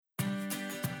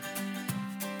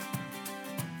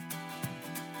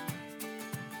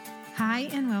Hi,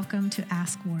 and welcome to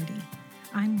Ask Wardy.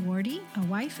 I'm Wardy, a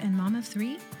wife and mom of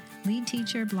three, lead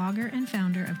teacher, blogger, and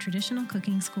founder of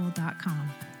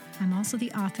TraditionalCookingSchool.com. I'm also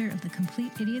the author of The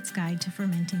Complete Idiot's Guide to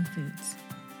Fermenting Foods.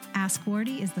 Ask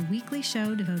Wardy is the weekly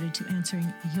show devoted to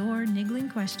answering your niggling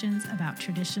questions about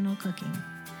traditional cooking.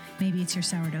 Maybe it's your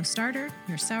sourdough starter,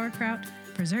 your sauerkraut,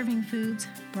 preserving foods,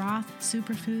 broth,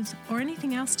 superfoods, or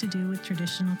anything else to do with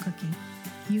traditional cooking.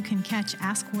 You can catch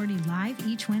Ask Wardy live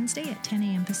each Wednesday at 10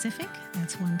 a.m. Pacific,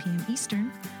 that's 1 p.m.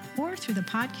 Eastern, or through the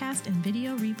podcast and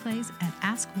video replays at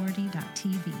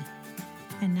askwardy.tv.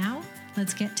 And now,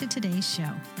 let's get to today's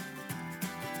show.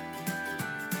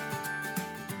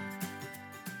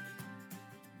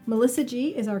 Melissa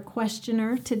G. is our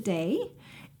questioner today,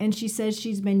 and she says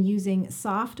she's been using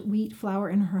soft wheat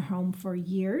flour in her home for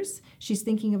years. She's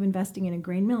thinking of investing in a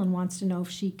grain mill and wants to know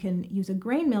if she can use a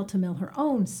grain mill to mill her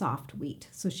own soft wheat,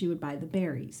 so she would buy the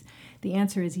berries. The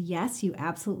answer is yes, you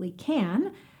absolutely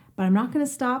can, but I'm not going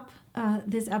to stop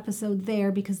this episode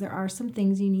there because there are some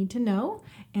things you need to know,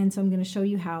 and so I'm going to show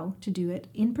you how to do it,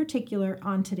 in particular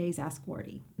on today's Ask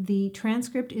Wardy. The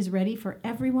transcript is ready for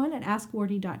everyone at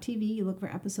askwardy.tv. You look for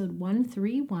episode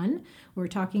 131. We're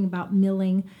talking about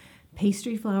milling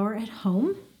pastry flour at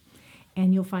home,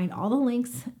 and you'll find all the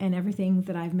links and everything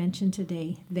that I've mentioned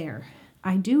today there.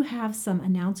 I do have some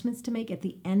announcements to make at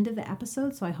the end of the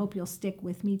episode, so I hope you'll stick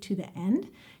with me to the end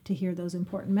to hear those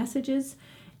important messages.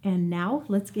 And now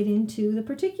let's get into the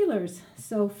particulars.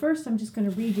 So first, I'm just going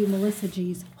to read you Melissa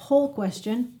G's whole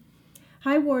question.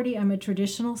 Hi, Wardy. I'm a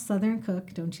traditional Southern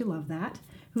cook, don't you love that,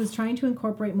 who is trying to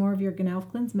incorporate more of your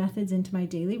Gnaufklin's methods into my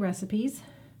daily recipes.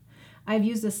 I've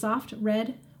used a soft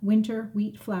red winter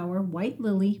wheat flour, White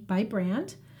Lily by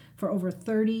brand, for over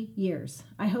 30 years.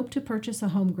 I hope to purchase a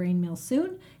home grain mill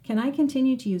soon. Can I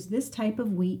continue to use this type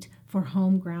of wheat for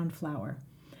home ground flour?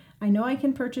 I know I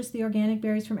can purchase the organic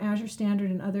berries from Azure Standard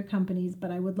and other companies,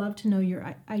 but I would love to know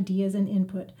your ideas and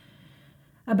input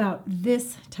about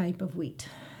this type of wheat.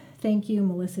 Thank you,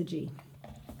 Melissa G.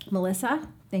 Melissa,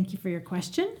 thank you for your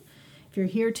question. If you're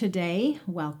here today,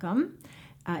 welcome.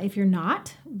 If you're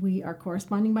not, we are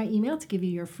corresponding by email to give you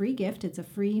your free gift. It's a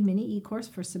free mini e-course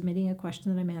for submitting a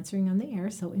question that I'm answering on the air,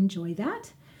 so enjoy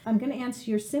that. I'm going to answer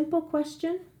your simple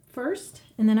question first,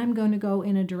 and then I'm going to go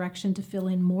in a direction to fill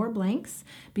in more blanks,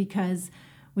 because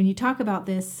when you talk about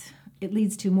this, it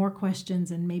leads to more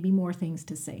questions and maybe more things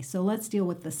to say. So let's deal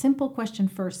with the simple question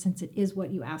first, since it is what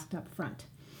you asked up front.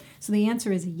 So the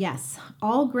answer is yes.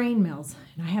 All grain mills,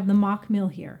 and I have the mock mill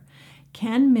here,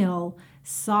 can mill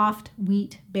soft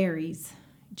wheat berries,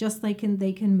 just like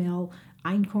they can mill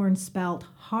einkorn, spelt,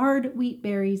 hard wheat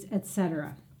berries,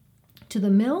 etc. To the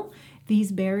mill,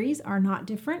 these berries are not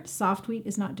different. Soft wheat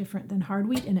is not different than hard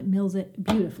wheat, and it mills it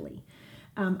beautifully.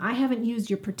 I haven't used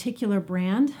your particular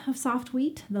brand of soft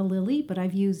wheat, the Lily, but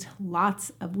I've used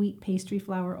lots of wheat pastry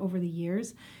flour over the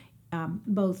years,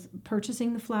 both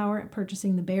purchasing the flour,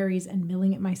 purchasing the berries, and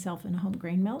milling it myself in a home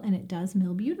grain mill, and it does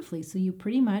mill beautifully. So you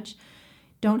pretty much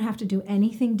don't have to do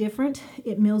anything different.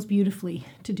 It mills beautifully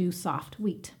to do soft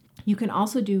wheat. You can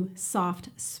also do soft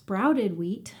sprouted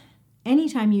wheat.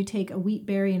 Anytime you take a wheat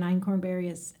berry, an einkorn berry,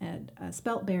 a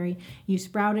spelt berry, you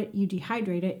sprout it, you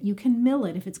dehydrate it, you can mill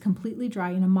it if it's completely dry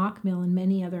in a mock mill and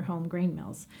many other home grain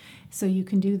mills. So you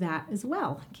can do that as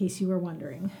well, in case you were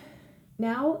wondering.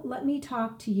 Now let me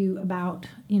talk to you about,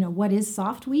 what is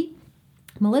soft wheat.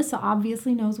 Melissa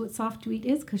obviously knows what soft wheat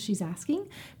is because she's asking,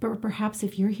 but perhaps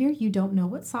if you're here, you don't know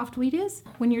what soft wheat is.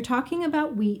 When you're talking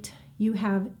about wheat, you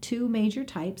have two major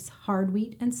types, hard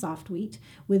wheat and soft wheat.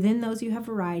 Within those, you have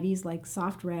varieties like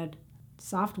soft red,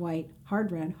 soft white,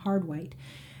 hard red, hard white,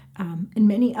 and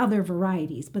many other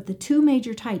varieties. But the two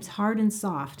major types, hard and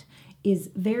soft, is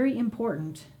very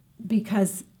important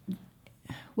because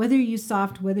whether you use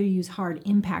soft, whether you use hard,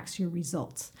 impacts your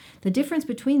results. The difference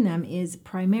between them is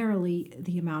primarily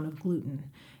the amount of gluten.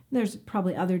 There's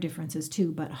probably other differences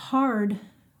too, but hard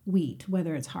wheat,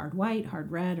 whether it's hard white,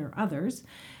 hard red, or others,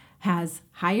 has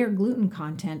higher gluten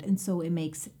content, and so it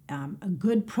makes a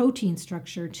good protein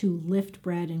structure to lift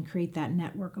bread and create that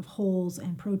network of holes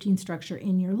and protein structure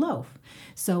in your loaf.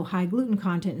 So high gluten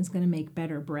content is going to make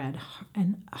better bread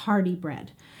and hearty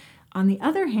bread. On the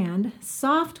other hand,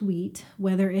 soft wheat,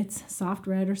 whether it's soft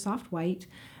red or soft white,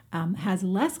 has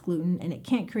less gluten, and it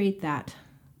can't create that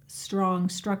strong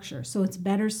structure. So it's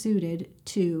better suited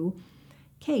to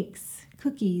cakes,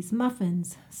 cookies,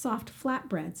 muffins, soft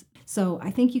flatbreads. So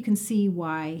I think you can see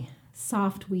why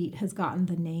soft wheat has gotten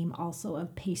the name also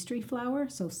of pastry flour.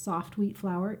 So soft wheat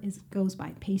flour goes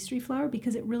by pastry flour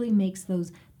because it really makes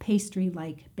those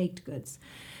pastry-like baked goods.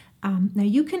 Now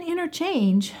you can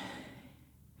interchange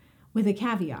with a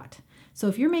caveat. So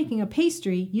if you're making a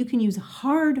pastry, you can use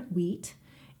hard wheat.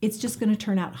 It's just going to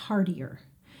turn out heartier.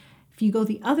 If you go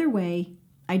the other way,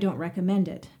 I don't recommend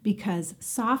it because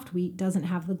soft wheat doesn't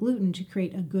have the gluten to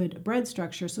create a good bread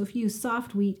structure. So if you use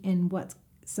soft wheat in what's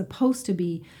supposed to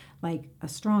be like a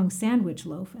strong sandwich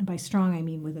loaf, and by strong I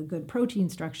mean with a good protein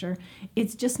structure,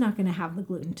 it's just not going to have the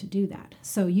gluten to do that.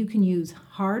 So you can use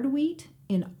hard wheat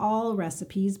in all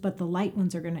recipes, but the light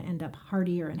ones are going to end up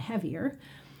heartier and heavier.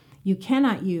 You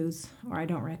cannot use, or I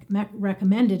don't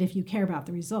recommend it if you care about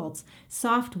the results,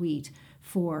 soft wheat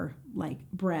for like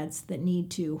breads that need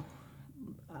to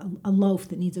a loaf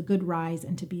that needs a good rise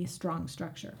and to be a strong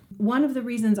structure. One of the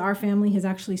reasons our family has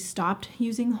actually stopped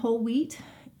using whole wheat,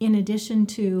 in addition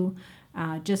to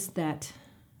just that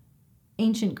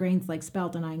ancient grains like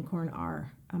spelt and einkorn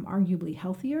are arguably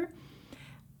healthier,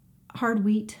 hard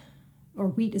wheat or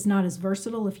wheat is not as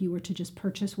versatile if you were to just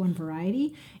purchase one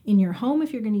variety. In your home,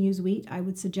 if you're going to use wheat, I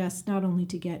would suggest not only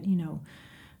to get,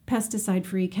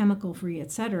 pesticide-free, chemical-free,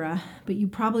 etc., but you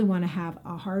probably want to have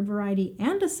a hard variety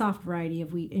and a soft variety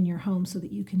of wheat in your home so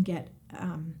that you can get,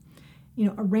 a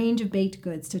range of baked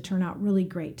goods to turn out really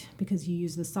great because you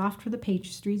use the soft for the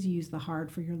pastries, you use the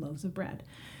hard for your loaves of bread.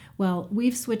 Well,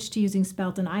 we've switched to using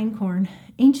spelt and einkorn,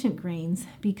 ancient grains,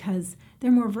 because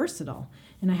they're more versatile.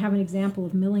 And I have an example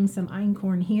of milling some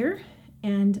einkorn here,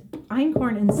 and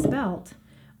einkorn and spelt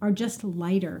are just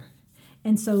lighter.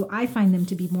 And so I find them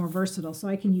to be more versatile. So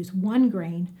I can use one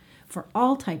grain for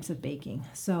all types of baking.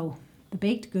 So the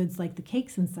baked goods like the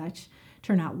cakes and such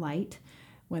turn out light,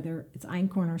 whether it's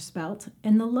einkorn or spelt.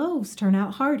 And the loaves turn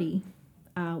out hearty,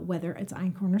 whether it's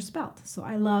einkorn or spelt. So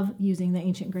I love using the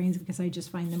ancient grains because I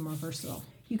just find them more versatile.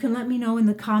 You can let me know in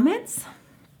the comments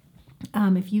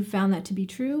if you found that to be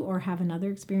true or have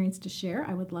another experience to share.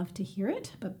 I would love to hear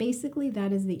it. But basically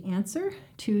that is the answer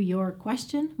to your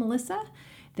question, Melissa.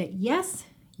 That yes,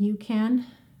 you can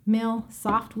mill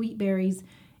soft wheat berries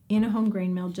in a home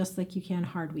grain mill just like you can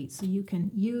hard wheat. So you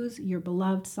can use your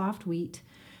beloved soft wheat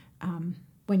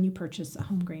when you purchase a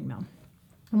home grain mill.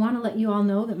 I want to let you all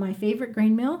know that my favorite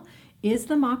grain mill is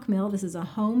the Mock Mill. This is a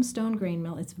home stone grain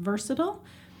mill. It's versatile,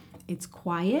 it's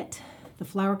quiet, the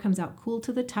flour comes out cool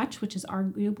to the touch, which is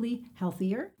arguably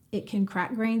healthier. It can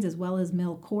crack grains as well as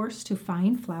mill coarse to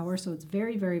fine flour, so it's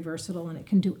very, very versatile, and it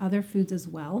can do other foods as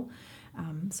well.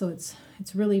 So it's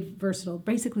really versatile.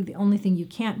 Basically, the only thing you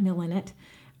can't mill in it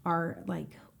are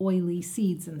like oily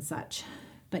seeds and such.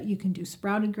 But you can do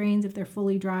sprouted grains if they're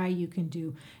fully dry. You can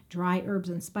do dry herbs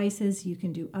and spices. You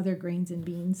can do other grains and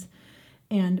beans.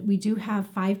 And we do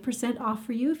have 5% off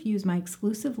for you if you use my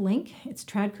exclusive link. It's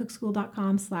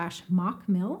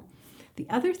tradcookschool.com/mockmill. The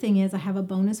other thing is I have a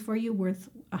bonus for you worth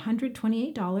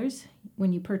 $128.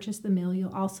 When you purchase the mill,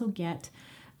 you'll also get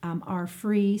our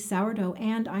free sourdough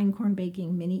and einkorn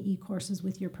baking mini e-courses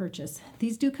with your purchase.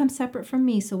 These do come separate from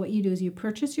me, so what you do is you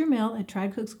purchase your mill at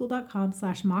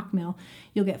tradcookschool.com/mockmill.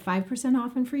 You'll get 5%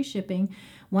 off and free shipping.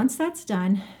 Once that's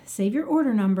done, save your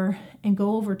order number and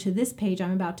go over to this page I'm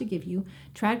about to give you,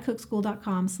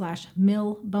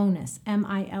 tradcookschool.com/millbonus,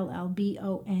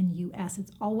 MILLBONUS.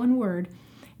 It's all one word.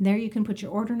 There you can put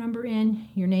your order number in,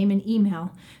 your name and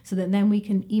email, so that then we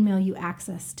can email you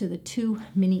access to the 2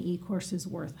 mini e-courses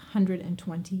worth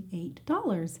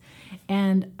 $128.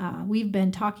 And we've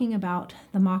been talking about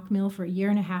the Mock Mill for a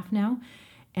year and a half now,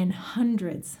 and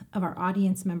hundreds of our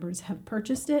audience members have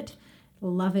purchased it,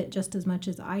 love it just as much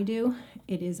as I do.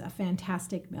 It is a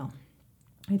fantastic mill.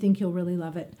 I think you'll really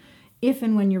love it if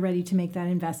and when you're ready to make that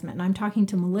investment. And I'm talking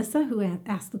to Melissa, who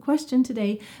asked the question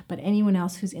today, but anyone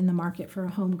else who's in the market for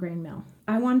a home grain mill.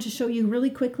 I wanted to show you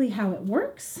really quickly how it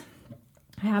works.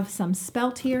 I have some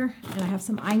spelt here, and I have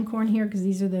some einkorn here, because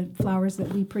these are the flours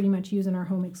that we pretty much use in our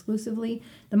home exclusively.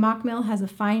 The Mock Mill has a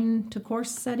fine to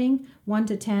coarse setting, 1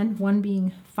 to 10, 1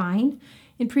 being fine.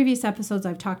 In previous episodes,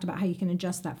 I've talked about how you can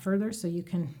adjust that further, so you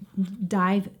can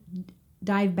dive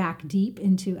back deep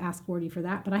into Ask Wardee for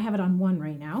that, but I have it on 1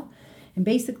 right now. And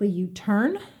basically you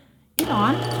turn it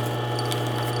on. Put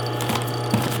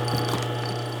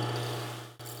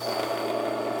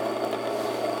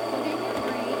in your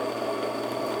grain.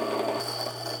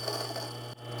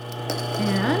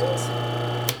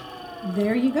 And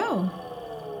there you go.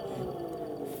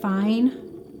 Fine,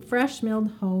 fresh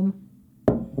milled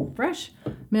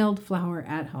flour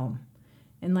at home.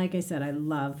 And like I said, I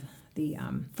love the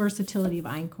versatility of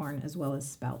einkorn as well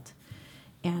as spelt.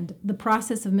 And the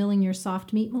process of milling your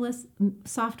soft wheat,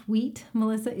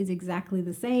 Melissa, is exactly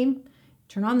the same.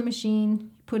 Turn on the machine,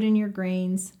 put in your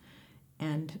grains,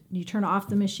 and you turn off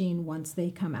the machine once they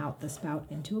come out the spout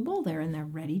into a bowl there, and they're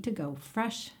ready to go,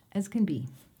 fresh as can be.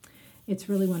 It's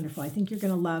really wonderful. I think you're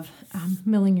going to love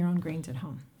milling your own grains at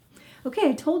home. Okay,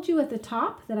 I told you at the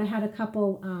top that I had a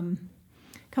couple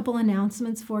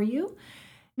announcements for you.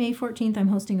 May 14th, I'm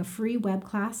hosting a free web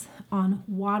class on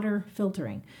water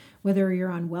filtering. Whether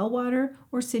you're on well water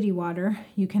or city water,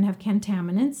 you can have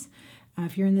contaminants.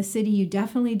 If you're in the city, you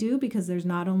definitely do, because there's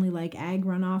not only like ag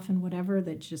runoff and whatever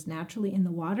that's just naturally in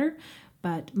the water,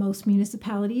 but most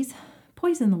municipalities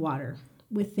poison the water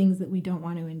with things that we don't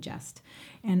want to ingest.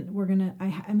 And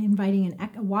I'm inviting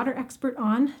a water expert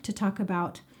on to talk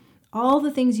about all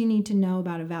the things you need to know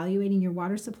about evaluating your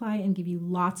water supply and give you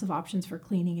lots of options for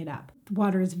cleaning it up.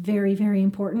 Water is very, very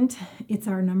important. It's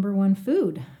our number one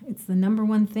food. It's the number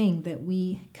one thing that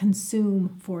we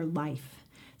consume for life.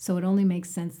 So it only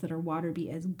makes sense that our water be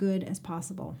as good as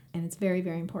possible. And it's very,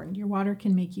 very important. Your water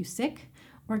can make you sick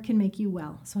or it can make you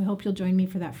well. So I hope you'll join me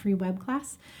for that free web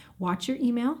class. Watch your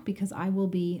email, because I will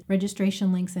be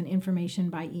registration links and information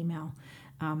by email.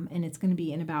 And it's going to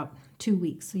be in about 2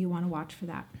 weeks, so you want to watch for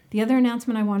that. The other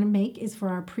announcement I want to make is for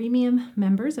our premium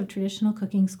members of Traditional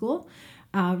Cooking School.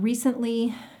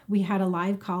 Recently, we had a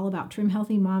live call about Trim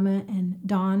Healthy Mama, and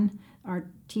Dawn, our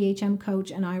THM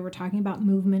coach, and I were talking about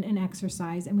movement and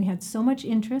exercise, and we had so much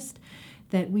interest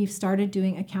that we've started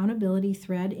doing accountability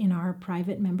thread in our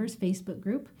private members Facebook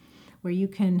group, where you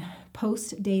can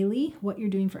post daily what you're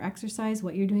doing for exercise,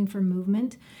 what you're doing for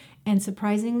movement. And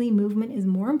surprisingly, movement is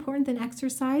more important than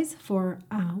exercise for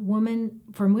women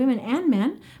and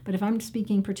men. But if I'm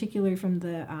speaking particularly from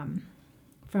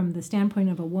the standpoint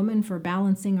of a woman, for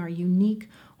balancing our unique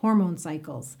hormone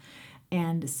cycles.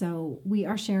 And so we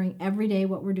are sharing every day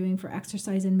what we're doing for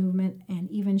exercise and movement, and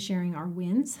even sharing our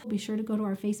wins. Be sure to go to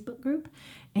our Facebook group,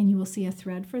 and you will see a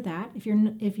thread for that. If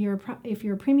you're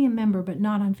a premium member but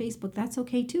not on Facebook, that's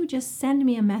okay too. Just send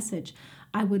me a message.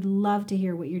 I would love to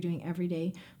hear what you're doing every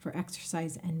day for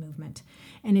exercise and movement.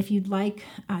 And if you'd like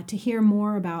to hear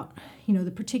more about,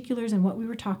 the particulars and what we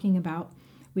were talking about,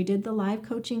 we did the live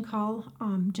coaching call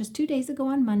just 2 days ago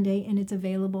on Monday, and it's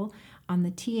available on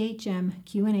the THM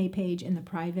Q&A page in the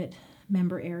private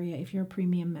member area if you're a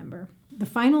premium member. The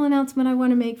final announcement I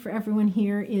want to make for everyone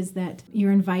here is that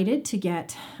you're invited to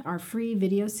get our free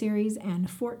video series and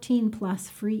 14 plus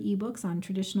free ebooks on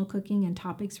traditional cooking and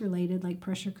topics related, like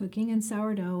pressure cooking and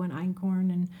sourdough and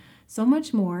einkorn and so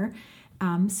much more.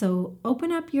 So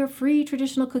open up your free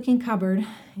traditional cooking cupboard.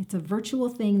 It's a virtual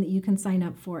thing that you can sign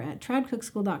up for at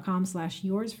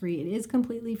tradcookschool.com/yoursfree. It is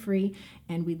completely free,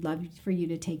 and we'd love for you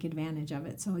to take advantage of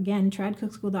it. So again,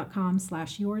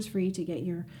 tradcookschool.com/yoursfree to get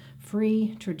your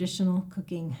free traditional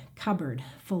cooking cupboard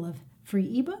full of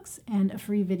free ebooks and a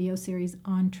free video series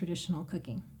on traditional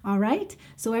cooking. All right,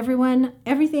 so everyone,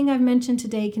 everything I've mentioned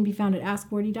today can be found at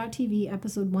AskWardy.tv,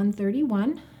 episode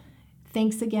 131.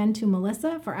 Thanks again to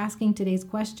Melissa for asking today's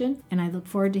question, and I look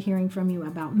forward to hearing from you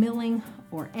about milling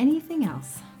or anything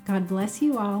else. God bless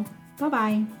you all.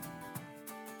 Bye-bye.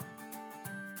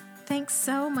 Thanks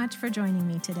so much for joining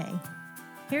me today.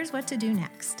 Here's what to do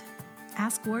next.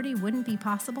 Ask Wardy wouldn't be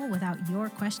possible without your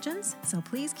questions, so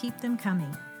please keep them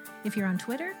coming. If you're on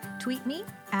Twitter, tweet me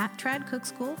at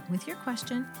TradCookSchool with your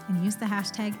question and use the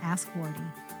hashtag AskWardy,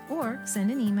 or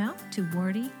send an email to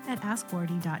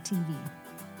wardy@askwardy.tv.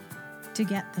 To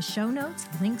get the show notes,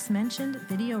 links mentioned,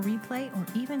 video replay, or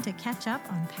even to catch up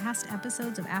on past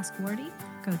episodes of Ask Wardy,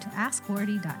 go to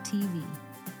askwardy.tv.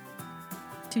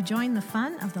 To join the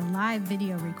fun of the live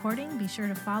video recording, be sure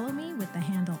to follow me with the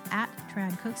handle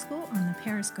 @TradCookSchool on the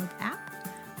Periscope app,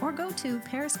 or go to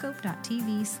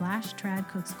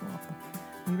periscope.tv/TradCookSchool.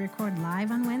 We record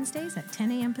live on Wednesdays at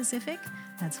 10 a.m. Pacific,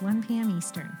 that's 1 p.m.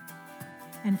 Eastern.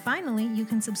 And finally, you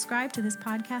can subscribe to this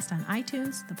podcast on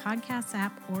iTunes, the Podcasts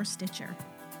app, or Stitcher.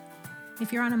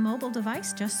 If you're on a mobile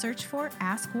device, just search for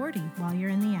Ask Wardy while you're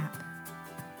in the app.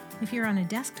 If you're on a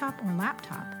desktop or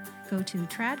laptop, go to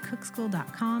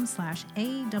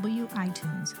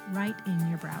tradcookschool.com/awitunes right in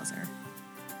your browser.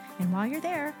 And while you're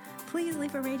there, please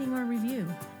leave a rating or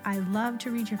review. I love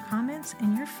to read your comments,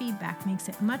 and your feedback makes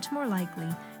it much more likely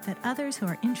that others who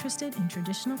are interested in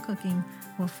traditional cooking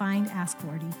will find Ask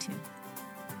Wardy too.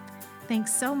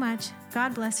 Thanks so much.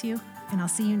 God bless you, and I'll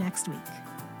see you next week.